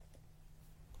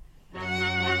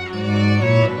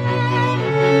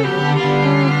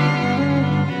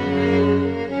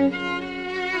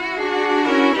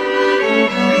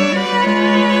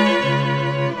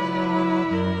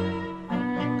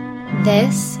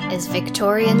is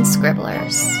Victorian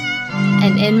Scribblers,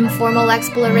 an informal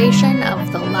exploration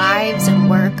of the lives and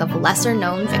work of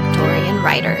lesser-known Victorian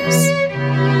writers.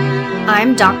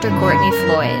 I'm Dr. Courtney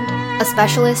Floyd, a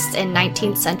specialist in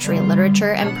 19th century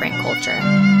literature and print culture.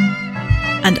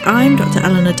 And I'm Dr.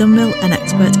 Eleanor Dunville, an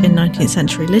expert in 19th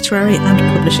century literary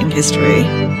and publishing history.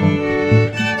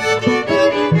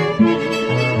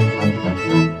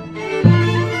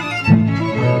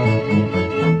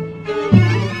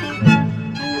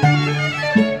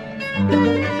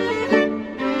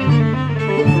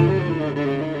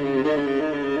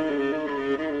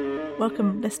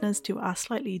 Welcome, listeners, to our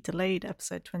slightly delayed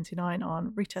episode 29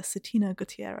 on Rita Cetina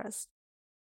Gutierrez.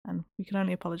 And we can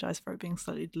only apologise for it being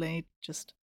slightly delayed,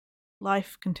 just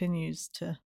life continues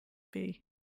to be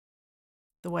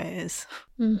the way it is.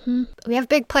 Mm-hmm. We have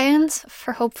big plans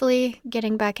for hopefully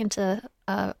getting back into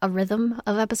a rhythm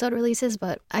of episode releases,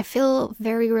 but I feel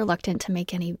very reluctant to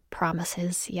make any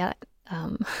promises yet.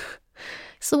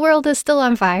 So the world is still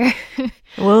on fire.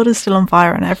 The world is still on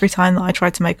fire, and every time that I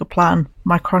try to make a plan,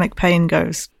 my chronic pain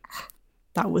goes,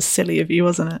 that was silly of you,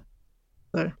 wasn't it?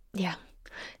 So Yeah.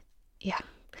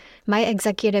 My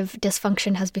executive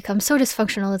dysfunction has become so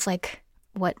dysfunctional, it's like,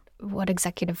 what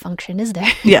executive function is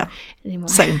there? Yeah, anymore?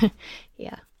 same.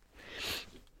 Yeah.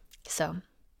 So.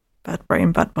 Bad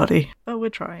brain, bad body. But we're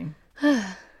trying.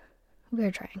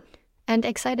 We're trying. And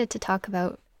excited to talk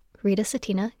about Rita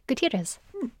Cetina Gutierrez.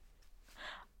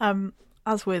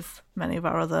 As with many of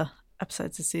our other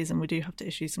episodes this season, we do have to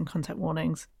issue some content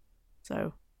warnings.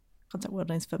 So, content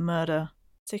warnings for murder,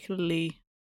 particularly,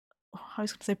 I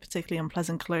was going to say particularly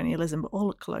unpleasant colonialism, but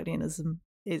all colonialism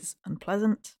is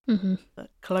unpleasant. Mm-hmm.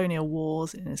 But colonial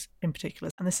wars in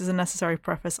particular. And this is a necessary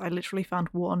preface. I literally found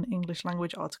one English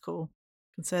language article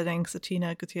concerning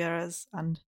Cetina Gutierrez,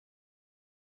 and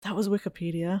that was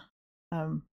Wikipedia.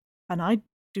 And I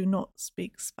do not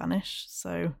speak Spanish,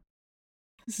 so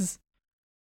this is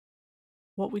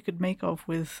what we could make of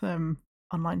with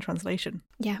online translation.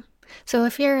 Yeah. So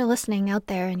if you're listening out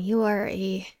there and you are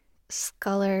a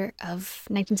scholar of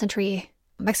 19th century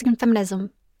Mexican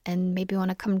feminism and maybe want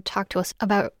to come talk to us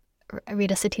about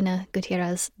Rita Cetina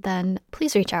Gutierrez, then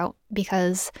please reach out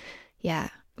because, yeah,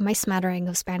 my smattering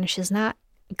of Spanish is not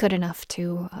good enough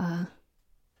to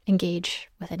engage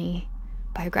with any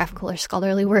biographical or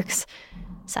scholarly works,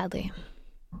 sadly.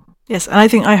 Yes, and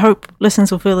I hope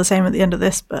listeners will feel the same at the end of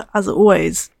this, but as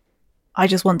always, I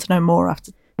just want to know more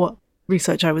after what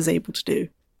research I was able to do.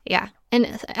 Yeah,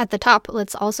 and at the top,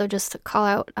 let's also just call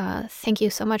out, thank you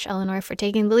so much, Eleanor, for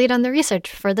taking the lead on the research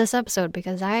for this episode,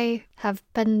 because I have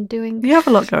been doing... You have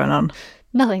a lot going on.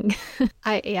 Nothing.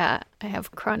 I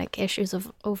have chronic issues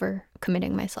of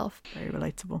overcommitting myself. Very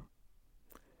relatable.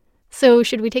 So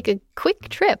should we take a quick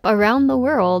trip around the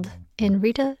world in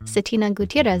Rita Cetina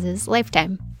Gutierrez's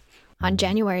lifetime? On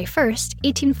January 1st,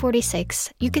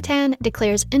 1846, Yucatan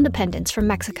declares independence from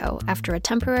Mexico after a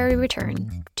temporary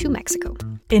return to Mexico.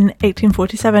 In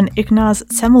 1847, Ignaz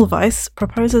Semmelweis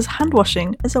proposes hand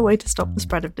washing as a way to stop the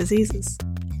spread of diseases.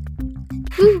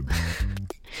 Woo!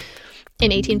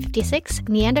 In 1856,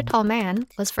 Neanderthal man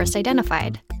was first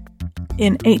identified.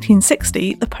 In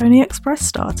 1860, the Pony Express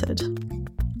started.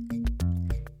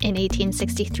 In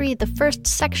 1863, the first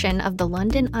section of the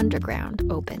London Underground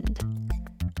opened.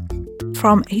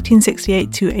 From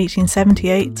 1868 to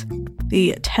 1878,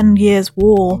 the 10 Years'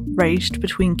 War raged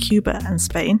between Cuba and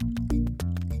Spain.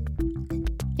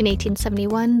 In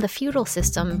 1871, the feudal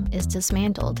system is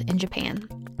dismantled in Japan.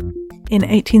 In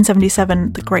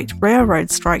 1877, the Great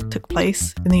Railroad Strike took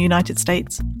place in the United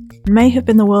States and may have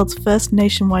been the world's first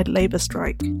nationwide labor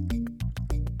strike.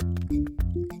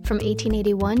 From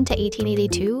 1881 to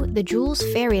 1882, the Jules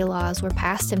Ferry laws were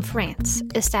passed in France,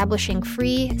 establishing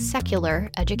free, secular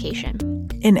education.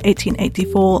 In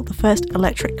 1884, the first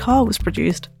electric car was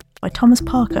produced by Thomas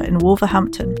Parker in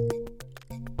Wolverhampton.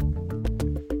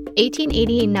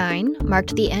 1889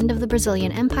 marked the end of the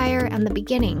Brazilian Empire and the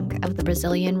beginning of the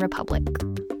Brazilian Republic.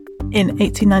 In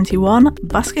 1891,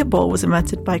 basketball was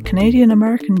invented by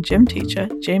Canadian-American gym teacher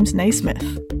James Naismith.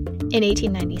 In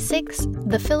 1896,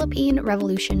 the Philippine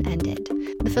Revolution ended.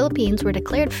 The Philippines were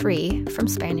declared free from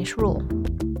Spanish rule.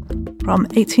 From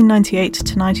 1898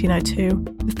 to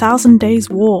 1902, the Thousand Days'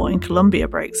 War in Colombia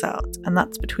breaks out, and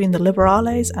that's between the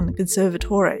Liberales and the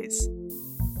Conservadores.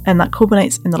 And that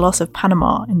culminates in the loss of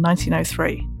Panama in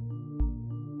 1903.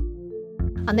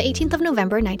 On the 18th of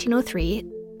November 1903,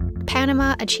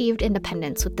 Panama achieved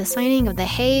independence with the signing of the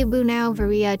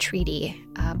Hay-Bunau-Varilla Treaty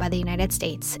by the United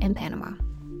States in Panama.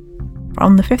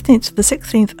 From the 15th to the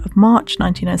 16th of March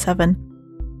 1907,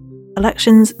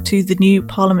 Elections to the new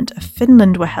Parliament of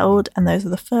Finland were held, and those are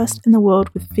the first in the world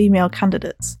with female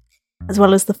candidates, as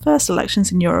well as the first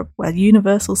elections in Europe where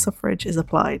universal suffrage is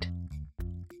applied.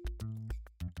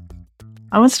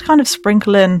 I wanted to kind of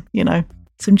sprinkle in,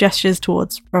 some gestures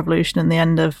towards revolution and the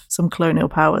end of some colonial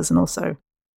powers, and also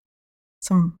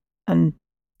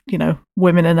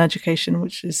women in education,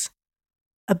 which is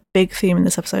a big theme in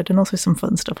this episode, and also some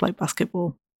fun stuff like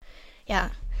basketball. Yeah.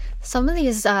 Some of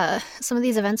these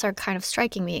events are kind of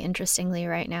striking me interestingly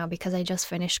right now, because I just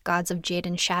finished Gods of Jade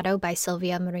and Shadow by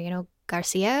Silvia Moreno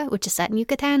Garcia, which is set in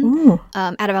Yucatan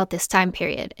at about this time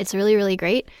period. It's really, really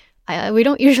great. We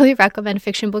don't usually recommend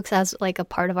fiction books as like a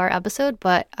part of our episode,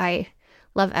 but I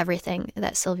love everything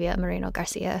that Silvia Moreno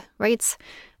Garcia writes.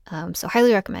 So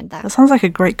highly recommend that. That sounds like a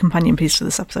great companion piece to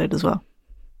this episode as well.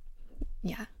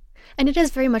 Yeah. And it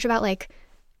is very much about like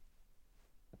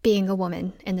being a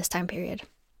woman in this time period.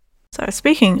 So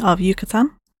speaking of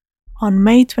Yucatan, on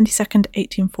May 22nd,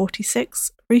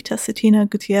 1846, Rita Cetina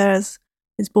Gutierrez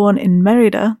is born in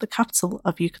Mérida, the capital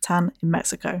of Yucatan in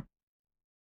Mexico.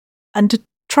 And to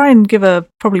try and give a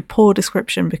probably poor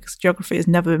description, because geography has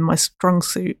never been my strong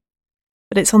suit,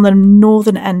 but it's on the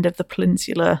northern end of the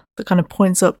peninsula that kind of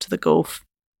points up to the Gulf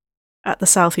at the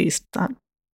southeast. I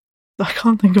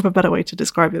can't think of a better way to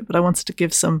describe it, but I wanted to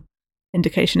give some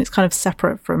indication. It's kind of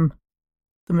separate from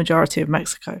the majority of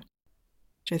Mexico,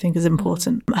 which I think is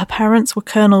important. Her parents were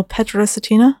Colonel Pedro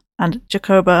Cetina and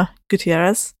Jacoba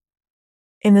Gutierrez.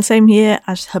 In the same year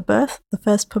as her birth, the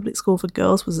first public school for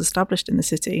girls was established in the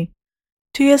city.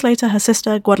 2 years later, her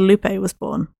sister Guadalupe was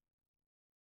born.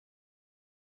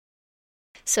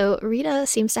 So Rita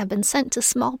seems to have been sent to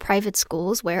small private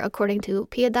schools where, according to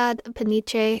Piedad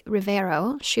Peniche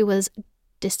Rivero, she was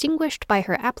distinguished by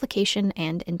her application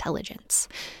and intelligence.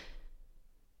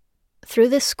 Through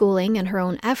this schooling and her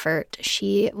own effort,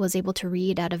 she was able to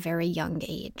read at a very young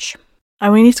age.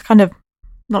 And we need to kind of,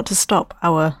 not to stop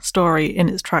our story in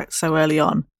its tracks so early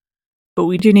on, but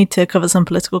we do need to cover some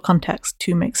political context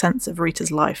to make sense of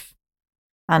Rita's life.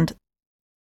 And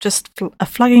just a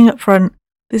flagging up front,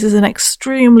 this is an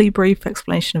extremely brief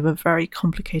explanation of a very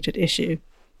complicated issue,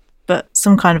 but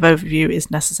some kind of overview is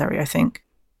necessary, I think.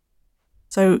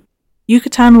 So,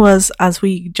 Yucatan was, as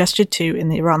we gestured to in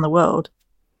the Around the World,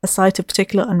 a site of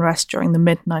particular unrest during the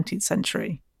mid-19th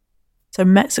century. So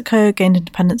Mexico gained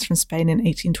independence from Spain in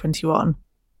 1821,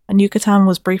 and Yucatan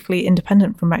was briefly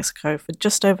independent from Mexico for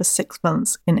just over 6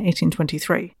 months in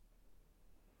 1823.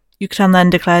 Yucatan then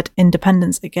declared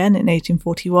independence again in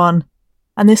 1841,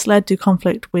 and this led to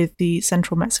conflict with the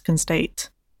central Mexican state.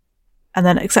 And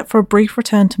then, except for a brief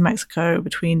return to Mexico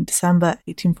between December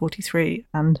 1843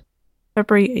 and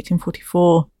February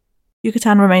 1844,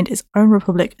 Yucatan remained its own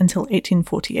republic until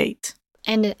 1848.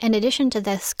 And in addition to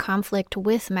this conflict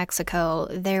with Mexico,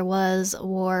 there was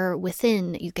war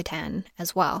within Yucatan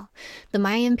as well. The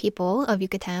Mayan people of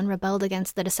Yucatan rebelled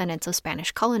against the descendants of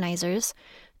Spanish colonizers.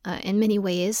 In many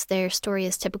ways, their story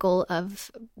is typical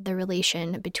of the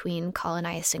relation between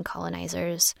colonized and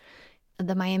colonizers.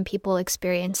 The Mayan people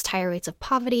experienced higher rates of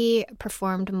poverty,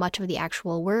 performed much of the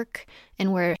actual work,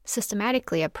 and were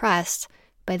systematically oppressed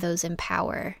by those in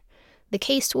power. The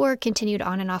caste war continued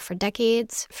on and off for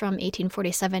decades, from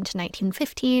 1847 to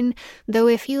 1915, though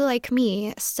if you, like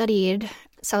me, studied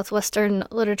Southwestern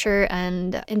literature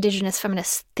and indigenous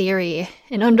feminist theory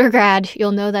in undergrad,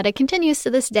 you'll know that it continues to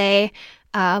this day,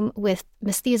 with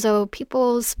mestizo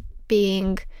peoples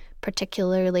being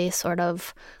particularly sort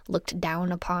of looked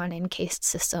down upon in caste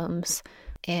systems.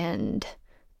 And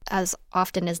as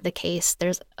often is the case,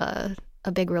 there's a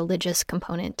big religious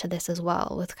component to this as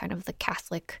well, with kind of the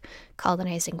Catholic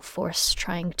colonizing force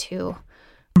trying to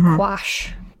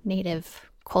quash native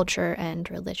culture and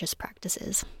religious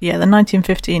practices. Yeah, the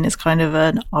 1915 is kind of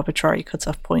an arbitrary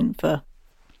cut-off point for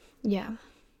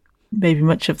maybe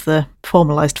much of the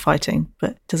formalized fighting,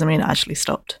 but it doesn't mean it actually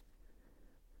stopped.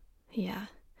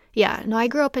 Yeah, no, I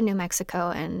grew up in New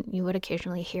Mexico, and you would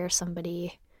occasionally hear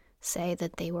somebody say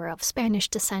that they were of Spanish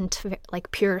descent, like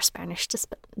pure Spanish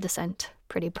descent,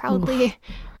 pretty proudly.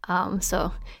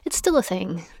 So it's still a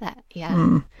thing that,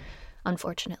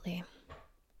 unfortunately.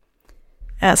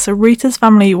 Yeah, so Rita's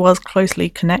family was closely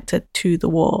connected to the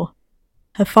war.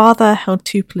 Her father held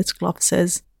 2 political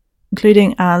offices,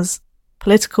 including as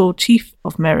political chief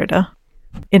of Mérida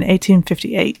in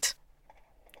 1858.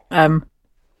 And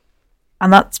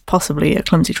that's possibly a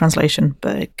clumsy translation,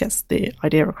 but it gets the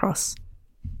idea across.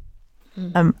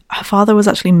 Her father was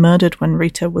actually murdered when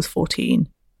Rita was 14,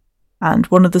 and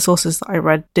one of the sources that I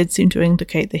read did seem to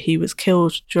indicate that he was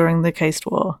killed during the caste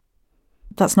war.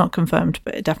 That's not confirmed,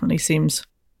 but it definitely seems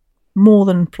more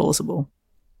than plausible.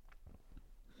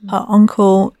 Her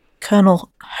uncle,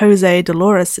 Colonel Jose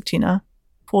Dolores Cetina,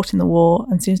 fought in the war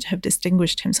and seems to have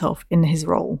distinguished himself in his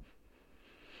role.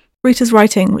 Rita's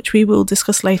writing, which we will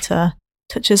discuss later,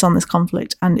 touches on this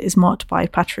conflict and is marked by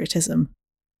patriotism.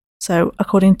 So,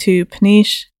 according to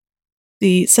Panish,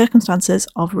 the circumstances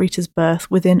of Rita's birth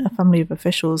within a family of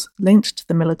officials linked to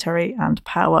the military and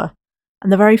power,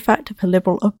 and the very fact of her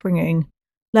liberal upbringing,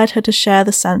 led her to share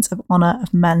the sense of honour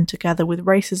of men together with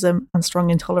racism and strong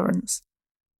intolerance,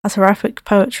 as her epic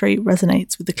poetry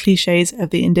resonates with the cliches of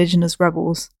the indigenous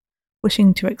rebels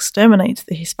wishing to exterminate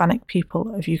the Hispanic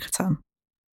people of Yucatan.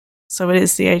 So it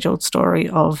is the age-old story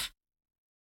of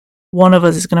one of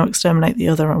us is going to exterminate the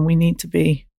other, and we need to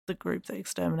be the group that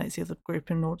exterminates the other group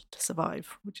in order to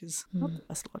survive, which is not the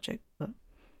best logic, but...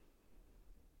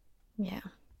 Yeah.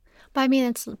 But I mean,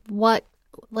 it's what,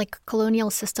 like, colonial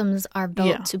systems are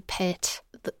built to pit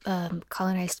the,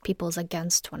 colonized peoples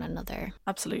against one another.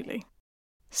 Absolutely.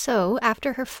 So,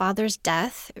 after her father's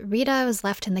death, Rita was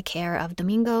left in the care of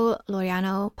Domingo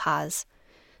Laureano Paz,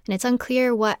 and it's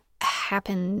unclear what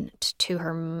happened to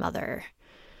her mother.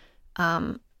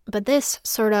 But this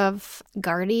sort of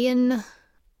guardian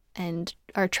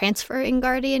or transfer in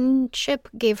guardianship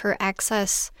gave her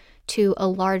access to a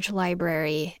large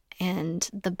library and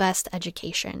the best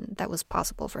education that was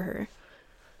possible for her.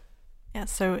 Yeah,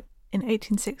 so in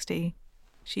 1860,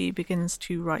 she begins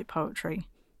to write poetry,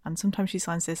 and sometimes she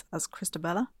signs this as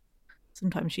Christabella,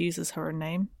 sometimes she uses her own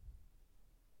name.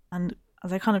 And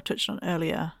as I kind of touched on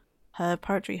earlier, her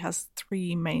poetry has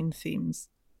three main themes.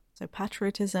 So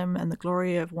patriotism and the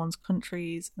glory of one's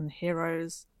countries and the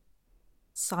heroes,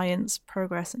 science,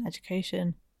 progress and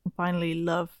education, and finally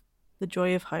love, the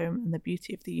joy of home and the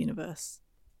beauty of the universe.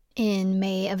 In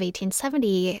May of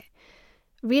 1870,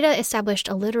 Rita established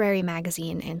a literary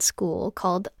magazine in school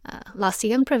called La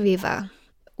Siempre Viva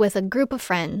with a group of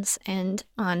friends, and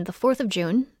on the 4th of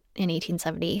June in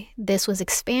 1870, this was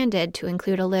expanded to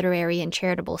include a literary and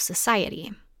charitable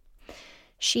society.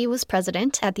 She was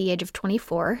president at the age of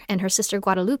 24, and her sister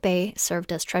Guadalupe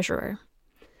served as treasurer.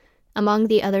 Among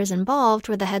the others involved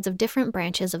were the heads of different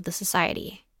branches of the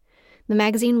society. The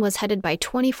magazine was headed by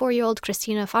 24-year-old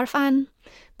Cristina Farfan,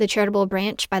 the charitable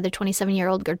branch by the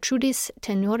 27-year-old Gertrudis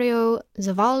Tenorio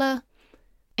Zavala,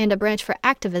 and a branch for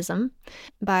activism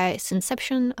by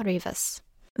Concepcion Rivas.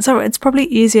 So it's probably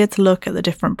easier to look at the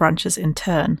different branches in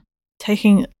turn.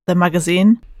 Taking the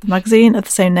magazine of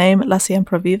the same name, La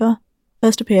Siempre Viva,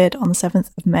 first appeared on the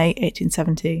 7th of May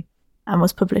 1870 and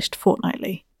was published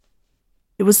fortnightly.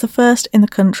 It was the first in the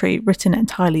country written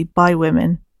entirely by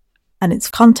women, and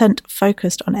its content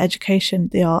focused on education,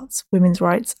 the arts, women's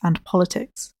rights, and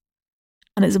politics.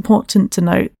 And it's important to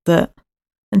note that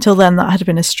until then that had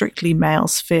been a strictly male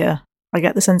sphere. I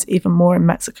get the sense even more in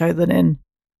Mexico than in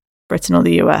Britain or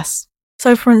the US.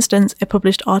 So, for instance, it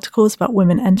published articles about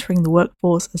women entering the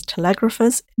workforce as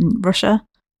telegraphers in Russia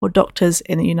or doctors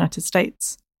in the United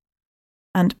States.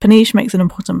 And Panish makes an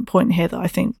important point here that I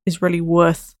think is really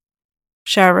worth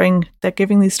sharing. They're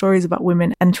giving these stories about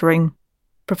women entering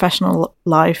professional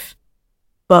life,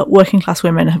 but working class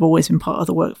women have always been part of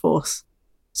the workforce.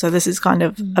 So this is kind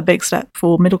of a big step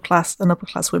for middle class and upper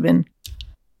class women,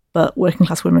 but working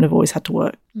class women have always had to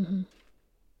work. Mm-hmm.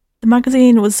 The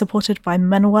magazine was supported by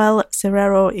Manuel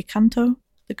Serrero y Canto,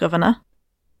 the governor.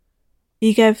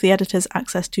 He gave the editors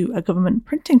access to a government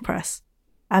printing press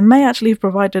and may actually have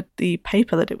provided the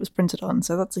paper that it was printed on,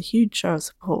 so that's a huge show of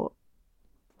support.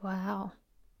 Wow.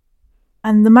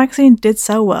 And the magazine did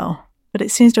sell well, but it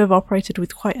seems to have operated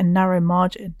with quite a narrow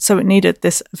margin, so it needed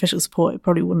this official support. It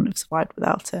probably wouldn't have survived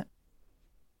without it.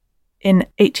 In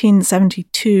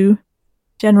 1872,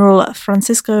 General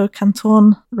Francisco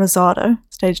Canton Rosado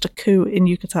staged a coup in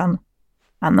Yucatan,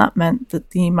 and that meant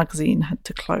that the magazine had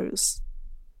to close.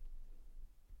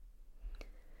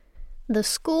 The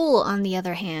school, on the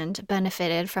other hand,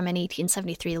 benefited from an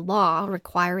 1873 law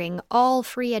requiring all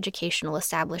free educational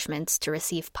establishments to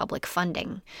receive public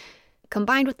funding.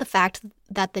 Combined with the fact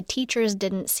that the teachers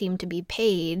didn't seem to be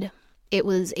paid, it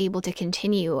was able to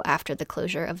continue after the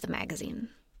closure of the magazine.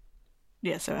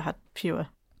 Yeah, so it had fewer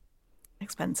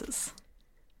expenses.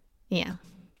 Yeah.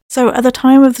 So at the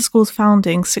time of the school's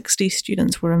founding, 60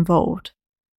 students were involved.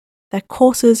 Their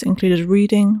courses included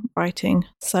reading, writing,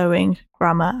 sewing,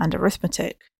 grammar, and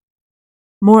arithmetic.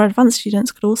 More advanced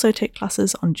students could also take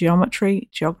classes on geometry,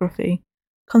 geography,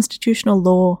 constitutional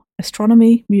law,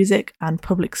 astronomy, music, and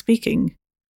public speaking.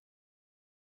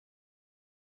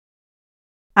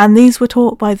 And these were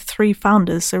taught by the three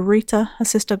founders, so Rita, her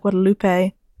sister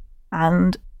Guadalupe,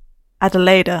 and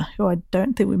Adelaida, who I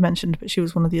don't think we mentioned, but she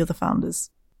was one of the other founders.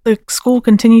 The school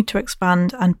continued to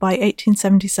expand, and by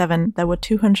 1877 there were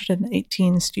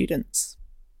 218 students.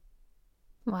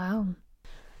 Wow.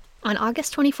 On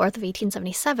August 24th of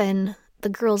 1877, the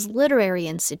Girls' Literary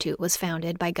Institute was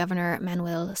founded by Governor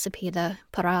Manuel Cepeda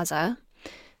Peraza.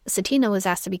 Cetina was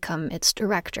asked to become its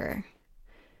director.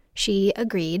 She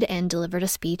agreed and delivered a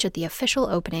speech at the official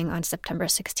opening on September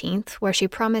 16th, where she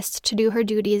promised to do her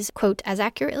duties, quote, as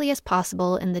accurately as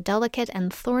possible in the delicate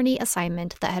and thorny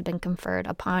assignment that had been conferred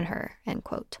upon her, end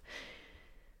quote.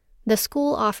 The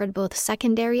school offered both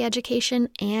secondary education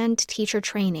and teacher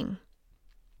training.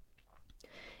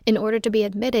 In order to be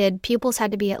admitted, pupils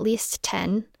had to be at least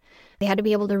 10. They had to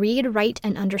be able to read, write,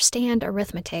 and understand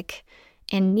arithmetic,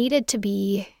 and needed to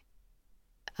be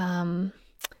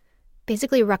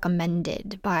basically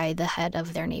recommended by the head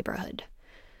of their neighborhood.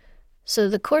 So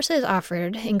the courses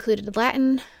offered included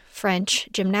Latin, French,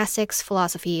 gymnastics,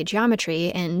 philosophy,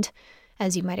 geometry, and,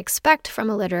 as you might expect from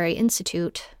a literary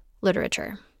institute,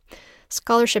 literature.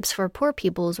 Scholarships for poor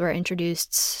pupils were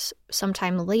introduced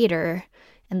sometime later,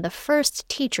 and the first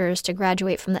teachers to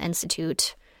graduate from the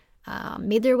institute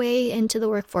made their way into the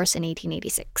workforce in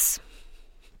 1886.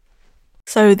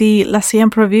 So the La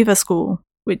Siempre Viva School,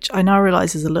 which I now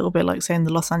realise is a little bit like saying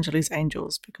the Los Angeles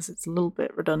Angels because it's a little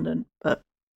bit redundant, but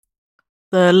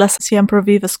the La Siempre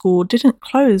Viva School didn't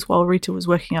close while Rita was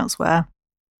working elsewhere.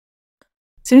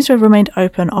 It seems to have remained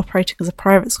open, operating as a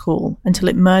private school until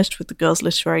it merged with the Girls'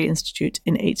 Literary Institute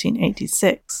in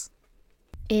 1886.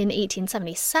 In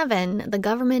 1877, the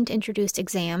government introduced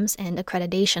exams and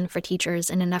accreditation for teachers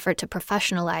in an effort to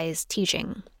professionalize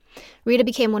teaching. Rita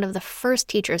became one of the first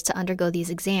teachers to undergo these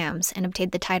exams and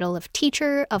obtained the title of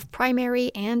Teacher of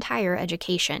Primary and Higher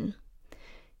Education.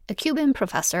 A Cuban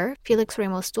professor, Felix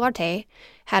Ramos Duarte,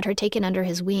 had her taken under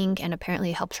his wing and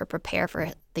apparently helped her prepare for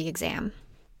the exam.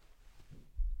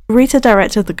 Rita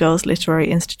directed the Girls'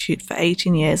 Literary Institute for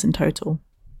 18 years in total,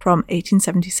 from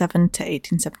 1877 to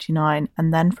 1879,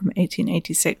 and then from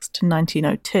 1886 to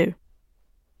 1902.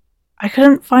 I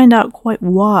couldn't find out quite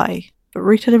why, but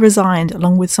Rita resigned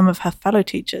along with some of her fellow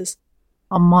teachers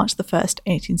on March the 1st,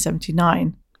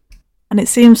 1879, and it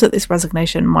seems that this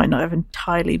resignation might not have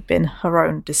entirely been her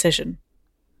own decision.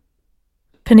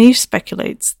 Panish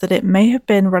speculates that it may have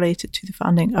been related to the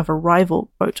founding of a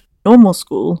rival, quote, normal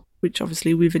school, which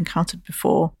obviously we've encountered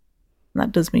before, and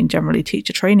that does mean generally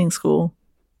teacher training school,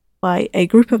 by a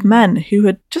group of men who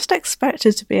had just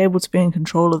expected to be able to be in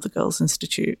control of the Girls'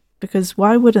 Institute, because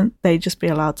why wouldn't they just be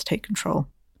allowed to take control?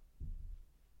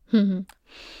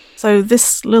 So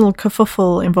this little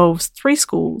kerfuffle involves 3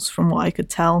 schools, from what I could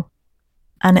tell,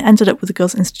 and it ended up with the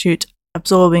Girls' Institute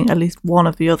absorbing at least one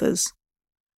of the others.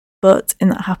 But in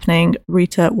that happening,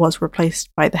 Rita was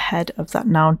replaced by the head of that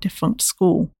now defunct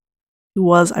school, who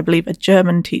was, I believe, a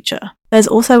German teacher. There's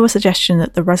also a suggestion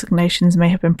that the resignations may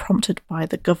have been prompted by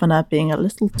the governor being a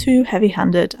little too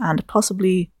heavy-handed and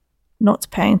possibly not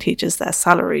paying teachers their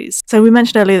salaries. So we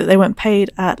mentioned earlier that they weren't paid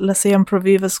at La Siempre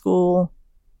Viva School,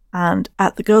 and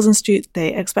at the Girls' Institute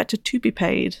they expected to be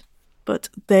paid, but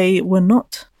they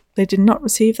did not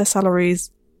receive their salaries,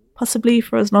 possibly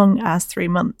for as long as 3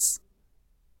 months.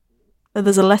 So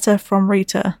there's a letter from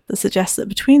Rita that suggests that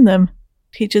between them,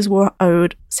 teachers were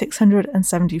owed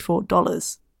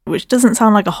 $674, which doesn't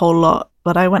sound like a whole lot,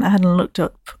 but I went ahead and looked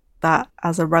up that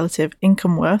as a relative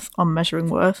income worth on Measuring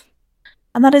Worth,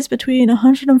 and that is between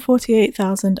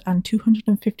 $148,000 and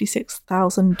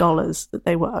 $256,000 that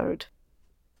they were owed.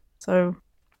 So,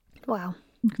 wow,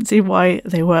 you can see why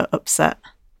they were upset.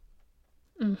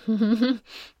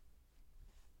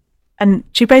 And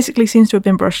she basically seems to have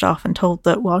been brushed off and told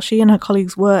that while she and her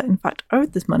colleagues were in fact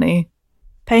owed this money,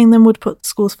 paying them would put the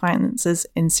school's finances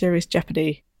in serious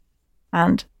jeopardy,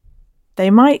 and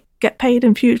they might get paid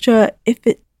in future if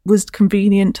it was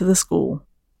convenient to the school,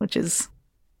 which is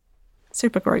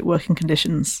super great working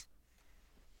conditions.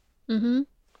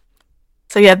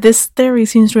 So yeah, this theory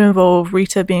seems to involve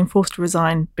Rita being forced to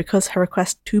resign because her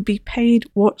request to be paid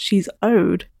what she's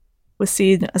owed was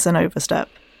seen as an overstep.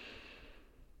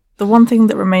 The one thing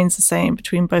that remains the same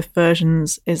between both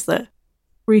versions is that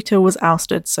Rita was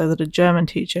ousted so that a German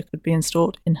teacher could be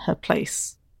installed in her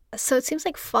place. So it seems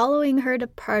like following her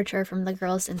departure from the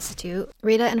Girls' Institute,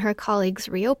 Rita and her colleagues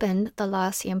reopened the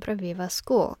La Siempre Viva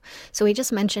School. So we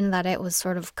just mentioned that it was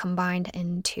sort of combined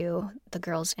into the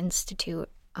Girls' Institute.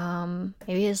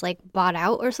 Maybe it's like bought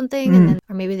out or something, and then,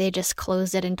 or maybe they just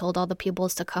closed it and told all the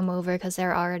pupils to come over because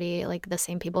they're already like the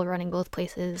same people running both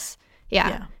places.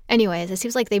 Yeah. Anyways, it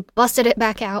seems like they busted it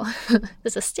back out.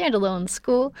 It's a standalone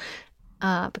school,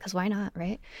 because why not,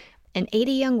 right? And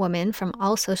 80 young women from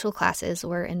all social classes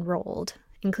were enrolled,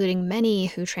 including many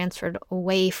who transferred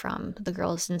away from the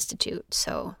Girls' Institute.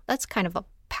 So that's kind of a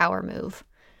power move.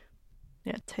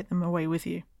 Yeah, take them away with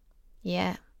you.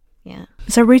 Yeah, yeah.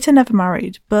 So Rita never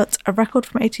married, but a record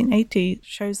from 1880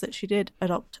 shows that she did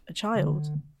adopt a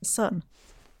child, a son,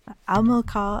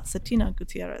 Amilcar Cetina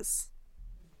Gutierrez.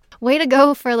 Way to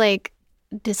go for, like,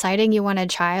 deciding you want a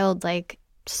child, like,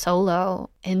 solo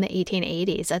in the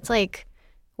 1880s. That's, like,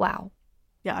 wow.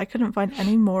 Yeah, I couldn't find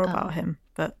any more about him,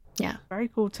 but yeah, very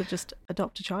cool to just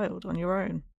adopt a child on your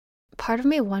own. Part of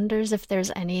me wonders if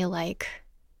there's any, like,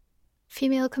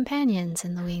 female companions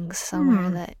in the wings somewhere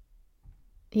that,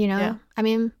 you know? Yeah. I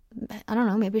mean, I don't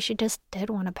know, maybe she just did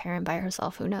want a parent by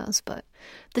herself, who knows? But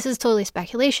this is totally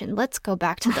speculation. Let's go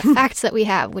back to the facts that we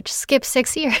have, which skip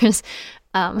 6 years.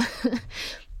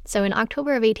 So in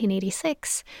October of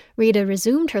 1886, Rita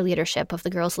resumed her leadership of the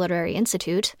Girls' Literary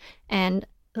Institute, and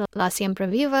La Siempre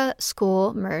Viva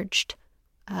school merged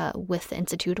with the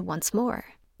Institute once more.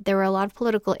 There were a lot of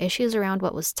political issues around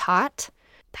what was taught.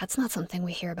 That's not something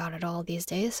we hear about at all these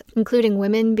days, including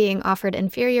women being offered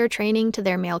inferior training to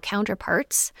their male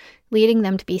counterparts, leading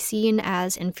them to be seen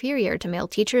as inferior to male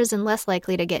teachers and less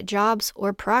likely to get jobs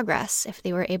or progress if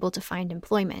they were able to find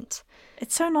employment.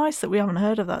 It's so nice that we haven't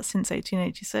heard of that since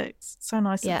 1886. It's so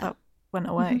nice that went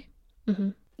away. Mm-hmm.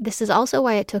 This is also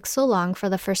why it took so long for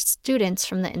the first students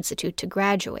from the Institute to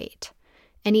graduate.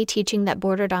 Any teaching that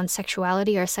bordered on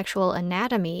sexuality or sexual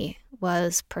anatomy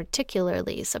was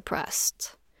particularly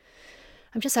suppressed.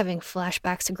 I'm just having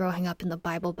flashbacks to growing up in the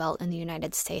Bible Belt in the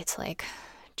United States. Like,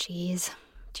 jeez.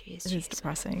 It is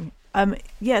depressing.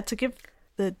 To give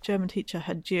the German teacher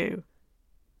her due,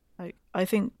 I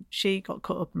think she got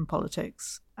caught up in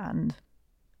politics and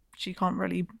she can't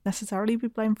really necessarily be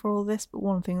blamed for all this, but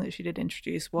one thing that she did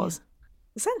introduce was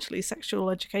essentially sexual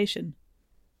education,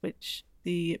 which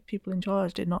the people in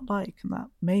charge did not like, and that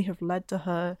may have led to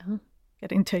her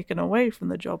getting taken away from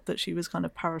the job that she was kind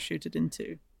of parachuted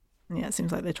into. And yeah, it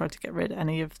seems like they tried to get rid of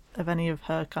any of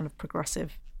her kind of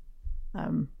progressive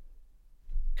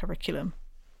curriculum.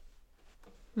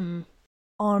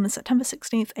 On September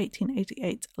 16th,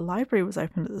 1888, a library was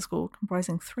opened at the school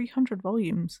comprising 300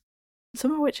 volumes,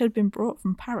 some of which had been brought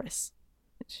from Paris,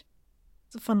 which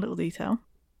is a fun little detail.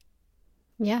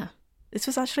 Yeah. This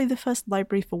was actually the first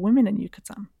library for women in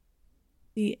Yucatan.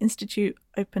 The Institute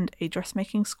opened a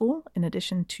dressmaking school in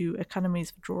addition to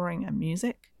academies for drawing and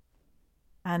music.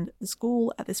 And the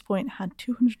school at this point had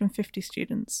 250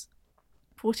 students.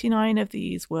 49 of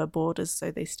these were boarders,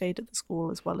 so they stayed at the school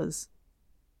as well as,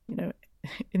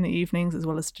 in the evenings, as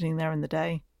well as studying there in the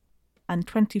day. And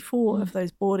 24 of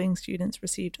those boarding students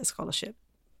received a scholarship.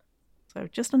 So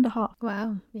just under half.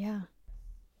 Wow, yeah.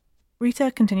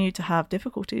 Rita continued to have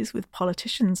difficulties with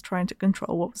politicians trying to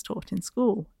control what was taught in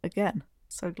school. Again,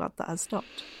 so glad that has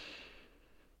stopped.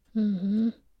 Mm-hmm.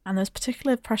 And there's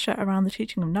particular pressure around the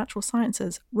teaching of natural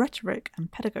sciences, rhetoric,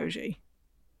 and pedagogy,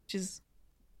 which is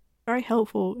very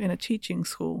helpful in a teaching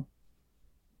school.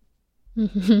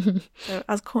 So,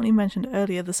 as Courtney mentioned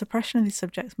earlier, the suppression of these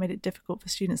subjects made it difficult for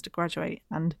students to graduate,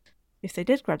 and if they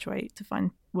did graduate, to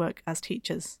find work as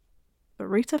teachers. But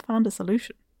Rita found a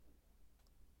solution.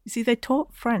 You see, they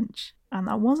taught French, and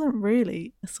that wasn't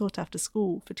really a sought-after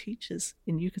school for teachers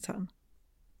in Yucatan.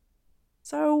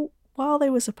 So, while they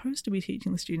were supposed to be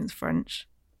teaching the students French,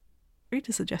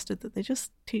 Rita suggested that they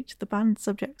just teach the banned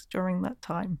subjects during that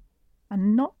time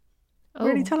and not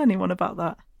really tell anyone about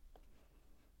that.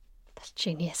 That's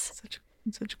genius.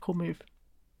 Such a cool move.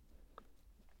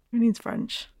 Who needs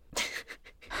French?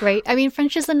 Right? I mean,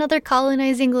 French is another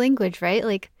colonizing language, right?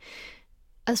 Like,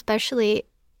 especially...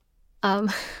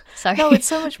 sorry. No, it's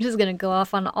so much... I'm just going to go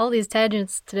off on all these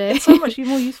tangents today. It's so much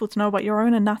more useful to know about your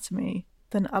own anatomy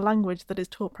than a language that is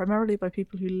taught primarily by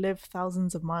people who live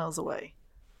thousands of miles away.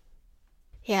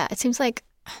 Yeah, it seems like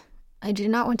I do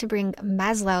not want to bring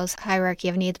Maslow's hierarchy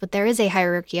of needs, but there is a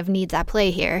hierarchy of needs at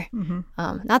play here. Mm-hmm.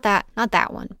 Not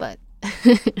that one, but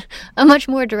a much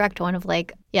more direct one of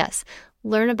like, yes,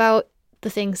 learn about the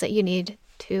things that you need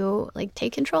to like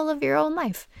take control of your own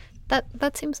life.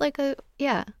 That seems like an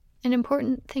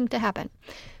important thing to happen.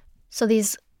 So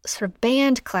these sort of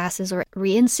band classes were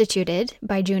reinstituted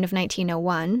by June of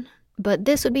 1901, but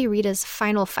this would be Rita's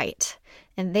final fight,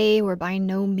 and they were by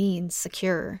no means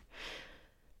secure.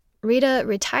 Rita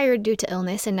retired due to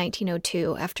illness in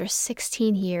 1902 after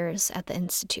 16 years at the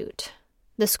Institute.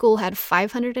 The school had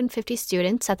 550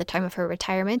 students at the time of her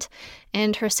retirement,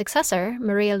 and her successor,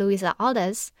 Maria Luisa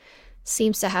Aldez,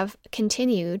 seems to have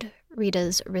continued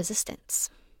Rita's resistance.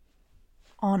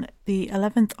 On the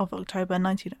 11th of October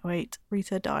 1908,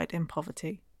 Rita died in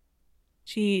poverty.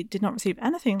 She did not receive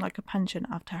anything like a pension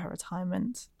after her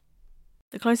retirement.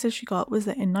 The closest she got was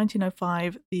that in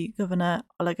 1905, the governor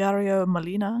Olegario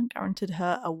Molina guaranteed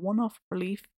her a one-off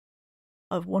relief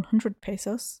of 100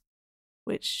 pesos,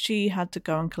 which she had to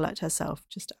go and collect herself,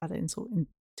 just to add insult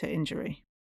to injury.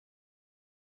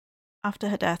 After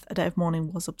her death, a day of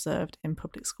mourning was observed in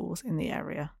public schools in the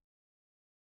area.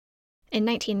 In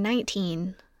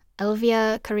 1919,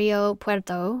 Elvia Carrillo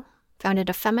Puerto founded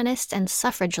a feminist and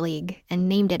suffrage league and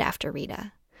named it after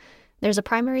Rita. There's a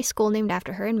primary school named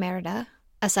after her in Merida,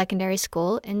 a secondary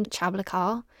school in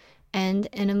Chablacal, and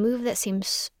in a move that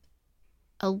seems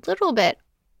a little bit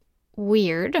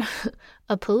weird,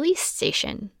 a police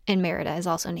station in Merida is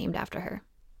also named after her.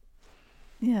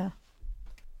 Yeah.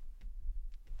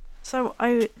 So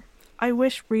I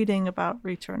wish reading about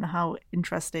Rita and how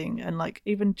interesting and like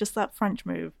even just that French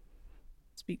move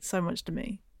speaks so much to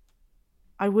me.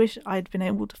 I wish I'd been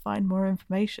able to find more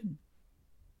information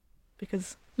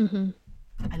because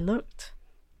I looked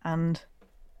and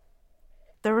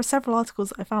there were several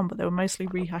articles I found, but they were mostly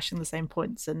rehashing the same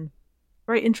points and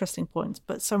very interesting points,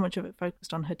 but so much of it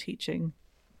focused on her teaching.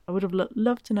 I would have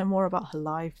loved to know more about her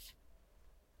life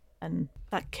and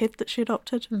that kid that she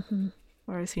adopted.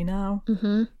 Where is he now?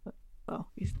 But, well,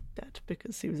 he's dead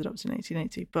because he was adopted in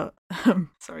 1880, but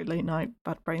sorry, late night,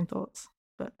 bad brain thoughts.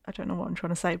 But I don't know what I'm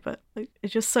trying to say, but it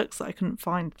just sucks that I couldn't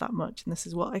find that much, and this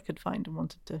is what I could find and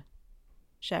wanted to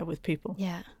share with people.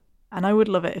 Yeah. And I would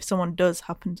love it if someone does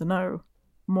happen to know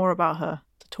more about her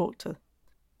to talk to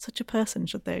such a person,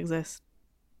 should they exist.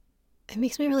 It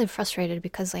makes me really frustrated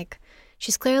because, like,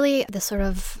 she's clearly this sort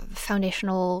of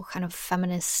foundational kind of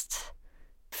feminist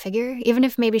figure, even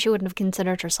if maybe she wouldn't have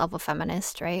considered herself a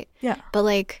feminist, right? Yeah. But,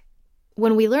 like,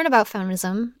 when we learn about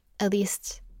feminism, at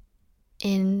least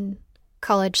in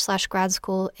college/grad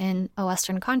school in a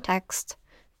Western context,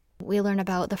 we learn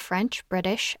about the French,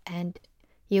 British, and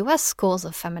US schools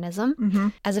of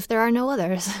feminism as if there are no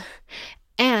others.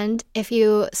 And if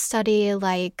you study,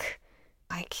 like,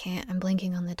 I'm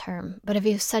blanking on the term, but if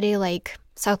you study, like,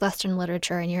 Southwestern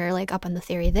literature and you're, like, up on the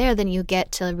theory there, then you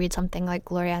get to read something like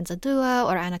Gloria Anzaldúa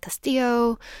or Ana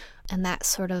Castillo and that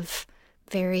sort of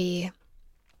very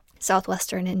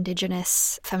Southwestern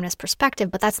indigenous feminist perspective,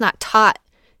 but that's not taught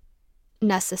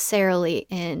necessarily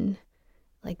in,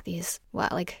 like, these,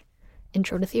 like,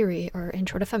 intro to theory or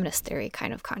intro to feminist theory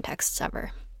kind of contexts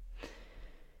ever.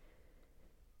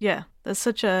 Yeah, there's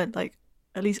such a, like,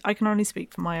 at least I can only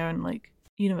speak from my own, like,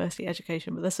 university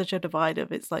education, but there's such a divide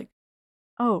of it's like,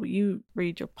 oh, you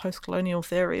read your post-colonial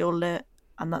theory or lit,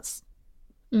 and that's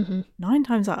 9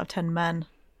 times out of 10 men,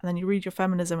 and then you read your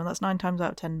feminism, and that's 9 times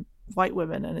out of 10 white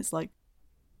women, and it's like,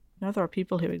 there are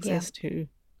people who exist who,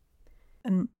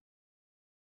 and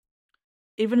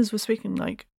even as we're speaking,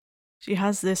 like, she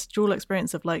has this dual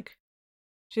experience of, like,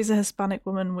 she's a Hispanic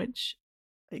woman, which,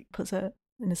 like, puts her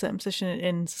in a certain position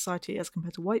in society as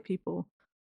compared to white people,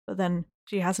 but then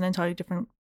she has an entirely different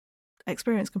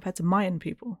experience compared to Mayan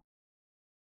people.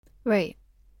 Right.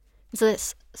 So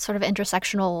this sort of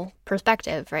intersectional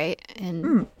perspective, right?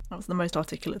 And that was the most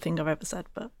articulate thing I've ever said,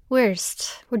 but we're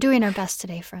doing our best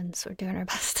today, friends. We're doing our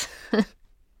best.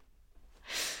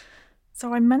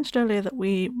 So I mentioned earlier that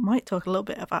we might talk a little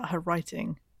bit about her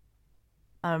writing.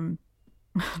 The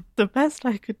best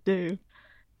I could do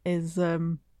is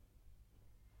I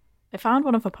found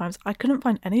one of her poems. I couldn't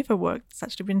find any of her work that's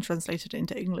actually been translated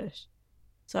into English.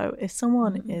 So if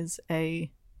someone is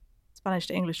a Spanish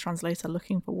to English translator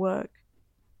looking for work,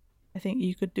 I think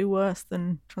you could do worse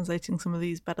than translating some of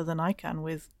these better than I can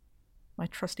with my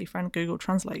trusty friend Google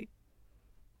Translate.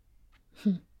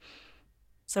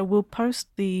 So we'll post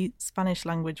the Spanish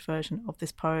language version of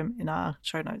this poem in our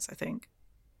show notes, I think.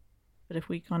 But if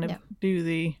we kind of do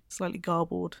the slightly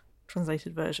garbled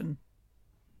translated version,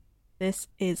 this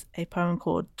is a poem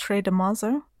called Tres de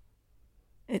Marzo.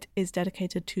 It is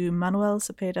dedicated to Manuel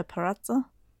Cepeda Peraza,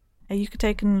 a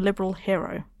Yucatecan liberal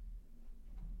hero.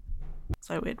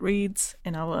 So it reads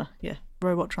in our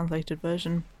robot translated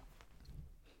version.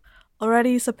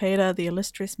 Already Cepeda, the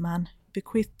illustrious man,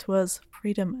 bequeathed to us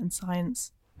freedom and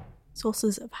science,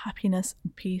 sources of happiness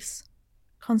and peace,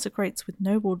 consecrates with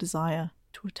noble desire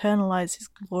to eternalize his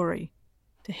glory,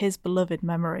 to his beloved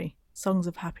memory, songs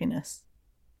of happiness.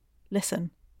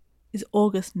 Listen, his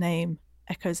august name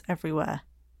echoes everywhere.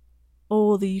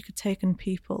 All the Yucatecan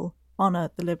people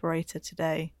honor the liberator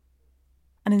today.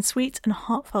 And in sweet and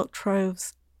heartfelt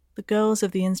troves, the girls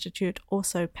of the Institute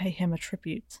also pay him a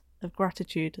tribute of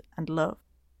gratitude and love.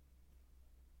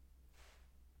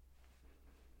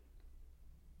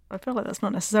 I feel like that's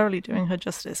not necessarily doing her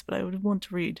justice, but I would want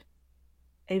to read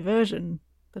a version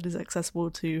that is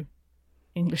accessible to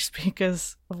English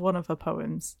speakers of one of her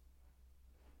poems.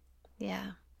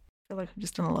 Yeah. feel like I've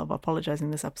just done a lot of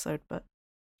apologising this episode, but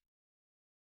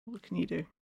what can you do?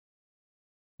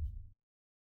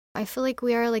 I feel like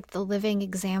we are like the living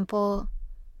example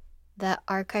that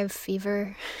archive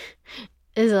fever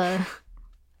is a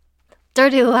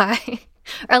dirty lie.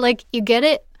 Or like, you get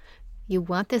it, you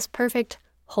want this perfect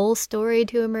whole story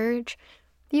to emerge.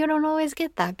 You don't always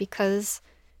get that because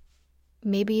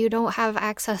maybe you don't have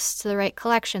access to the right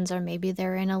collections, or maybe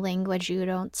they're in a language you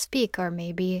don't speak, or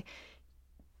maybe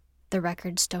the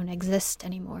records don't exist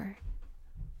anymore.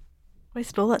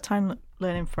 Wasted all that time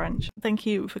learning French. Thank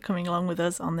you for coming along with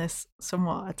us on this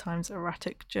somewhat at times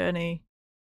erratic journey.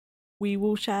 We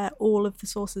will share all of the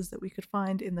sources that we could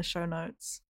find in the show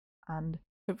notes, and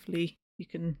hopefully you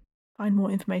can find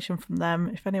more information from them.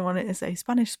 If anyone is a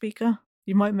Spanish speaker,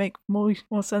 you might make more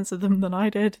sense of them than I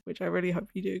did, which I really hope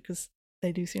you do, because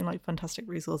they do seem like fantastic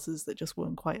resources that just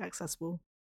weren't quite accessible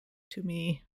to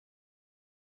me.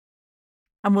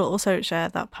 And we'll also share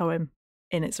that poem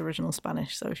in its original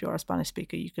Spanish, so if you're a Spanish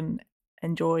speaker, you can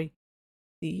enjoy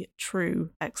the true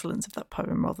excellence of that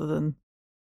poem rather than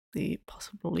the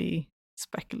possibly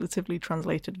speculatively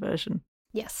translated version.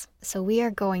 Yes, so we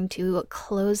are going to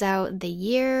close out the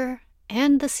year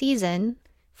and the season.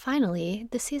 Finally,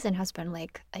 the season has been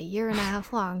like a year and a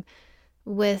half long,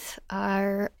 with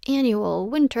our annual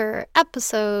winter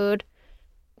episode,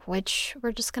 which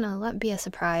we're just gonna let be a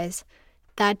surprise.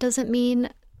 That doesn't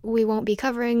mean we won't be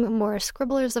covering more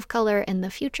Scribblers of Color in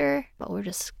the future, but we're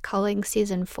just calling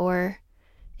season 4.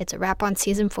 It's a wrap on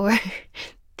season 4.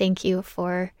 Thank you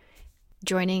for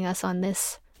joining us on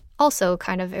this also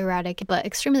kind of erratic but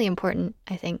extremely important,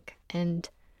 I think, and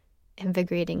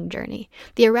invigorating journey.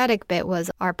 The erratic bit was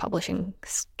our publishing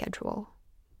schedule.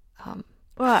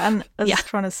 Well, and us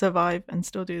trying to survive and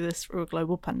still do this through a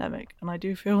global pandemic. And I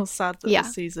do feel sad that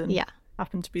this season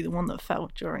happened to be the one that fell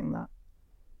during that.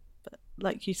 But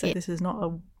like you said, this is not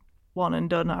a one and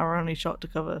done, our only shot to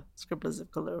cover Scribblers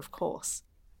of Colour, of course.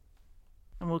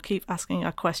 And we'll keep asking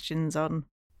our questions on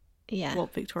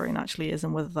what Victorian actually is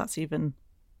and whether that's even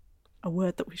a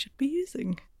word that we should be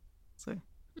using. So,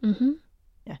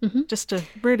 just to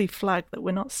really flag that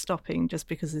we're not stopping just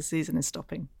because this season is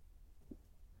stopping.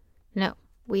 No,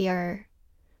 we're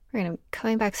going to be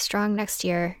coming back strong next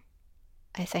year,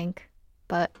 I think.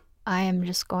 But I am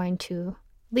just going to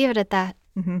leave it at that.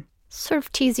 Sort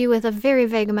of tease you with a very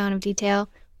vague amount of detail.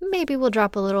 Maybe we'll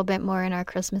drop a little bit more in our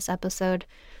Christmas episode.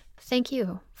 Thank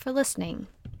you for listening,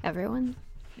 everyone.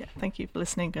 Yeah, thank you for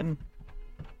listening and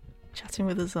chatting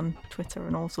with us on Twitter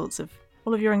and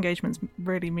all of your engagements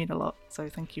really mean a lot. So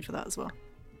thank you for that as well.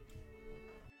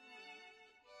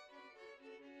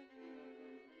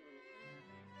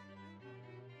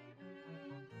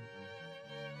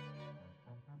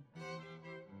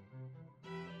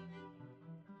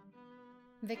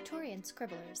 Victorian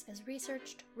Scribblers is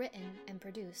researched, written, and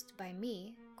produced by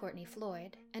me, Courtney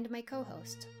Floyd, and my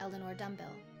co-host, Eleanor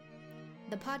Dumbill.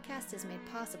 The podcast is made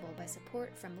possible by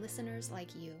support from listeners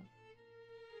like you.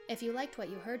 If you liked what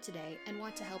you heard today and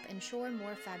want to help ensure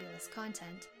more fabulous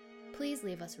content, please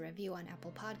leave us a review on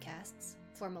Apple Podcasts,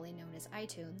 formerly known as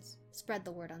iTunes, spread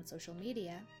the word on social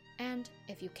media, and,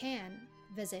 if you can,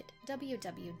 visit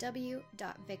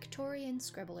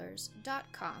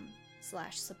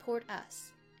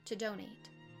www.victorianscribblers.com/support-us to donate.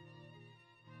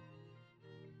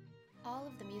 All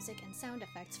of the music and sound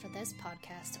effects for this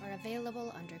podcast are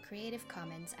available under Creative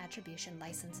Commons Attribution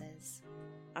licenses.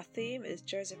 Our theme is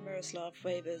Joseph Miroslav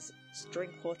Weber's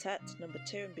String Quartet, No.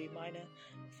 2 in B minor,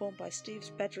 performed by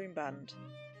Steve's Bedroom Band.